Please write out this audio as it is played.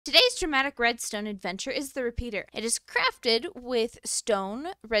Today's dramatic redstone adventure is the repeater. It is crafted with stone,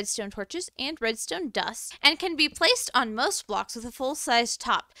 redstone torches, and redstone dust, and can be placed on most blocks with a full-size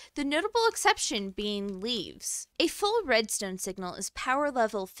top, the notable exception being leaves. A full redstone signal is power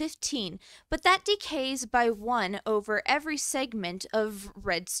level 15, but that decays by 1 over every segment of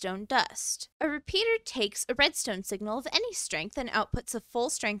redstone dust. A repeater takes a redstone signal of any strength and outputs a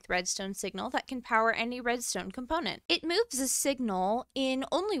full-strength redstone signal that can power any redstone component. It moves the signal in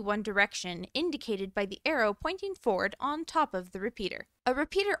only one direction, indicated by the arrow pointing forward on top of the repeater. A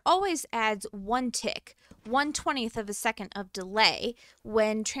repeater always adds 1 tick, 1/20th of a second of delay,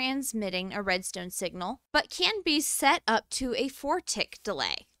 when transmitting a redstone signal, but can be set up to a 4-tick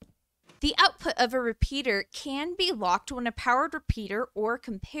delay. The output of a repeater can be locked when a powered repeater or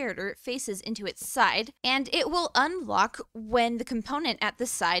comparator faces into its side, and it will unlock when the component at the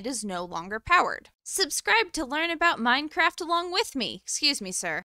side is no longer powered. Subscribe to learn about Minecraft along with me. Excuse me, sir.